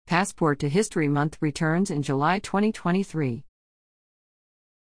Passport to History Month returns in July 2023.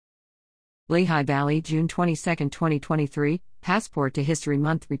 Lehigh Valley, June 22, 2023. Passport to History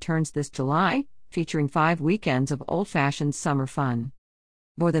Month returns this July, featuring 5 weekends of old-fashioned summer fun.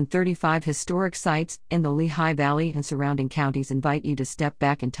 More than 35 historic sites in the Lehigh Valley and surrounding counties invite you to step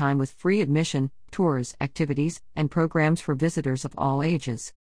back in time with free admission, tours, activities, and programs for visitors of all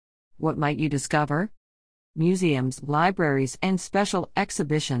ages. What might you discover? Museums, libraries, and special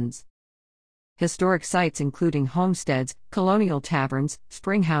exhibitions. Historic sites including homesteads, colonial taverns,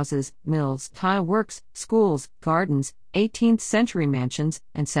 springhouses, mills, tile works, schools, gardens, 18th-century mansions,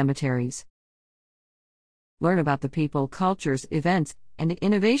 and cemeteries. Learn about the people, cultures, events, and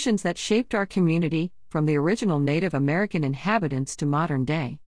innovations that shaped our community, from the original Native American inhabitants to modern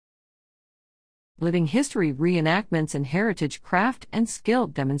day. Living history reenactments and heritage craft and skill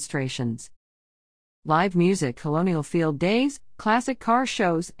demonstrations. Live music, colonial field days, classic car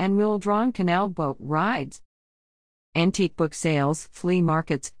shows, and mule-drawn canal boat rides. Antique book sales, flea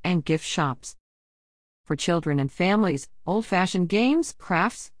markets, and gift shops. For children and families, old-fashioned games,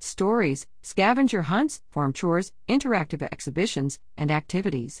 crafts, stories, scavenger hunts, farm chores, interactive exhibitions, and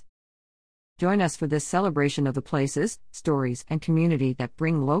activities. Join us for this celebration of the places, stories, and community that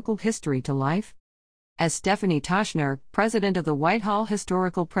bring local history to life. As Stephanie Toshner, president of the Whitehall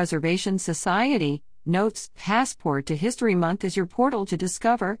Historical Preservation Society, notes, Passport to History Month is your portal to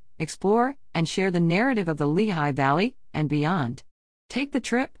discover, explore, and share the narrative of the Lehigh Valley and beyond. Take the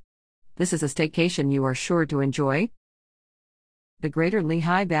trip. This is a staycation you are sure to enjoy. The greater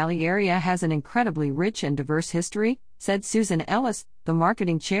Lehigh Valley area has an incredibly rich and diverse history, said Susan Ellis, the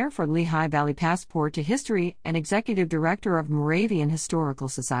marketing chair for Lehigh Valley Passport to History and executive director of Moravian Historical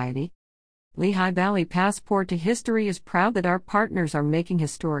Society. Lehigh Valley Passport to History is proud that our partners are making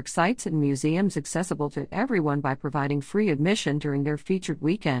historic sites and museums accessible to everyone by providing free admission during their featured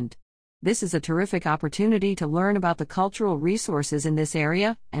weekend. This is a terrific opportunity to learn about the cultural resources in this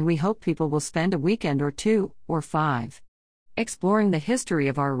area, and we hope people will spend a weekend or 2, or 5, exploring the history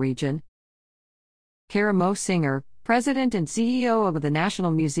of our region. Kara Mo Singer, President and CEO of the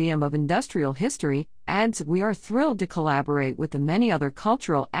National Museum of Industrial History, adds, "We are thrilled to collaborate with the many other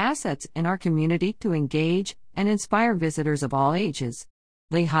cultural assets in our community to engage and inspire visitors of all ages.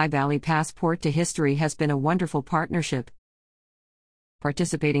 Lehigh Valley Passport to History has been a wonderful partnership."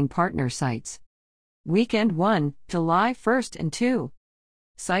 Participating partner sites. Weekend 1, July 1st and 2.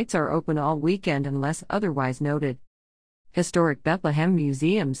 Sites are open all weekend unless otherwise noted. Historic Bethlehem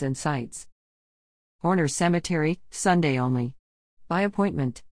Museums and Sites. Horner Cemetery, Sunday only. By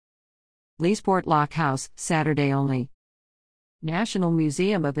appointment. Leesport Lock House, Saturday only. National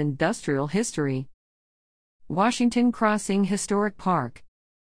Museum of Industrial History. Washington Crossing Historic Park.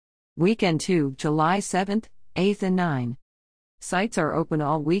 Weekend 2, July 7th, 8th and 9. Sites are open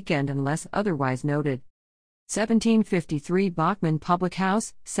all weekend unless otherwise noted. 1753 Bachman Public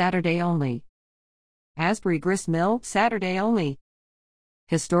House, Saturday only. Asbury Grist Mill, Saturday only.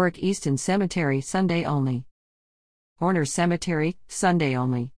 Historic Easton Cemetery, Sunday only. Horner Cemetery, Sunday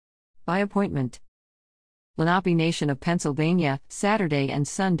only. By appointment. Lenape Nation of Pennsylvania, Saturday and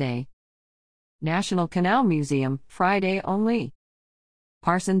Sunday. National Canal Museum, Friday only.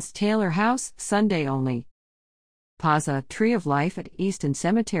 Parsons Taylor House, Sunday only. Paza Tree of Life at Easton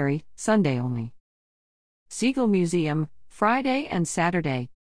Cemetery, Sunday only. Siegel Museum, Friday and Saturday.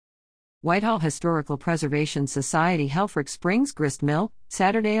 Whitehall Historical Preservation Society Helfrich Springs Grist Mill,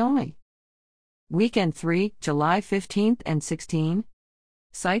 Saturday only. Weekend 3, July 15th and 16.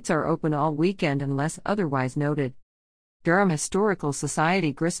 Sites are open all weekend unless otherwise noted. Durham Historical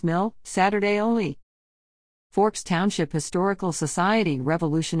Society Grist Mill, Saturday only. Forks Township Historical Society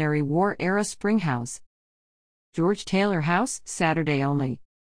Revolutionary War Era Springhouse. George Taylor House, Saturday only.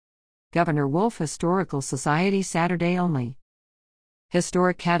 Governor Wolfe Historical Society Saturday only.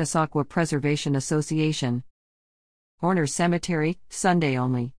 Historic Catasauqua Preservation Association. Horner Cemetery, Sunday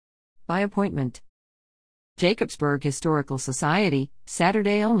only. By appointment. Jacobsburg Historical Society,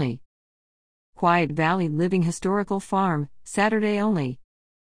 Saturday only. Quiet Valley Living Historical Farm, Saturday only.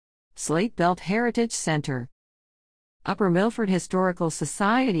 Slate Belt Heritage Center. Upper Milford Historical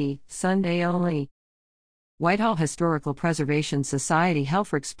Society, Sunday only. Whitehall Historical Preservation Society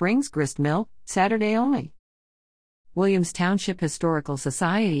Helfrich Springs Grist Mill, Saturday only. Williams Township Historical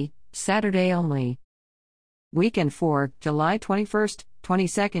Society, Saturday only. Weekend 4, July 21st,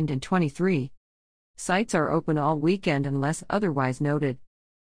 22nd and 23. Sites are open all weekend unless otherwise noted.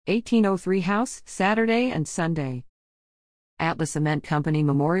 1803 House, Saturday and Sunday. Atlas Cement Company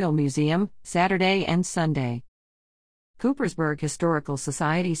Memorial Museum, Saturday and Sunday. Coopersburg Historical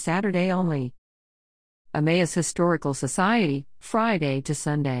Society Saturday only. Emmaus Historical Society, Friday to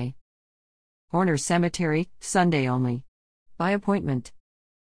Sunday. Horner Cemetery, Sunday only. By appointment.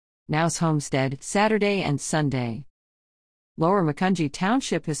 Naus Homestead, Saturday and Sunday. Lower Macungie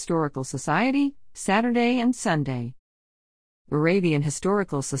Township Historical Society, Saturday and Sunday. Moravian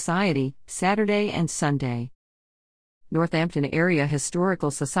Historical Society, Saturday and Sunday. Northampton Area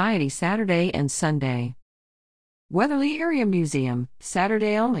Historical Society, Saturday and Sunday. Weatherly Area Museum,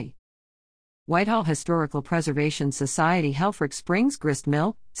 Saturday only. Whitehall Historical Preservation Society, Helfrich Springs Grist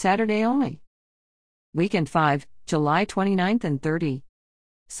Mill, Saturday only. Weekend 5, July 29th and 30.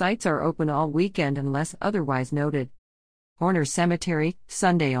 Sites are open all weekend unless otherwise noted. Horner Cemetery,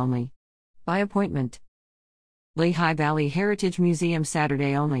 Sunday only. By appointment. Lehigh Valley Heritage Museum,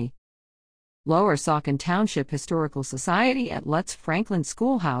 Saturday only. Lower Saucon Township Historical Society at Lutz Franklin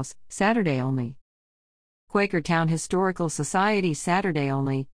Schoolhouse, Saturday only. Quakertown Historical Society, Saturday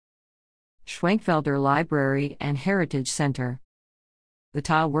only. Schwenkfelder Library and Heritage Center. The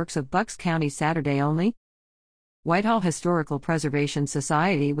Tile Works of Bucks County, Saturday only. Whitehall Historical Preservation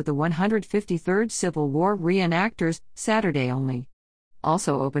Society with the 153rd Civil War Reenactors, Saturday only.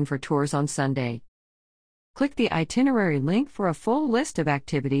 Also open for tours on Sunday. Click the itinerary link for a full list of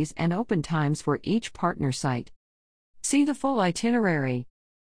activities and open times for each partner site. See the full itinerary.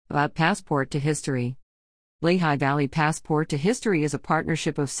 About Passport to History. Lehigh Valley Passport to History is a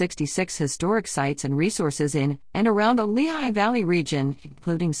partnership of 66 historic sites and resources in and around the Lehigh Valley region,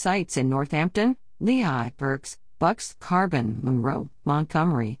 including sites in Northampton, Lehigh, Berks, Bucks, Carbon, Monroe,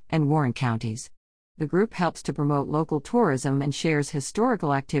 Montgomery, and Warren counties. The group helps to promote local tourism and shares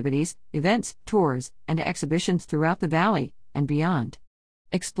historical activities, events, tours, and exhibitions throughout the valley and beyond.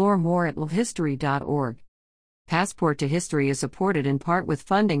 Explore more at lhistory.org. Passport to History is supported in part with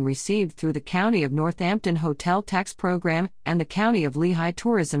funding received through the County of Northampton Hotel Tax Program and the County of Lehigh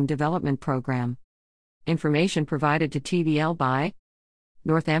Tourism Development Program. Information provided to TVL by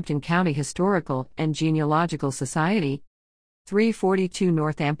Northampton County Historical and Genealogical Society, 342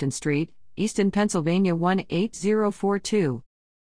 Northampton Street, Easton, Pennsylvania 18042.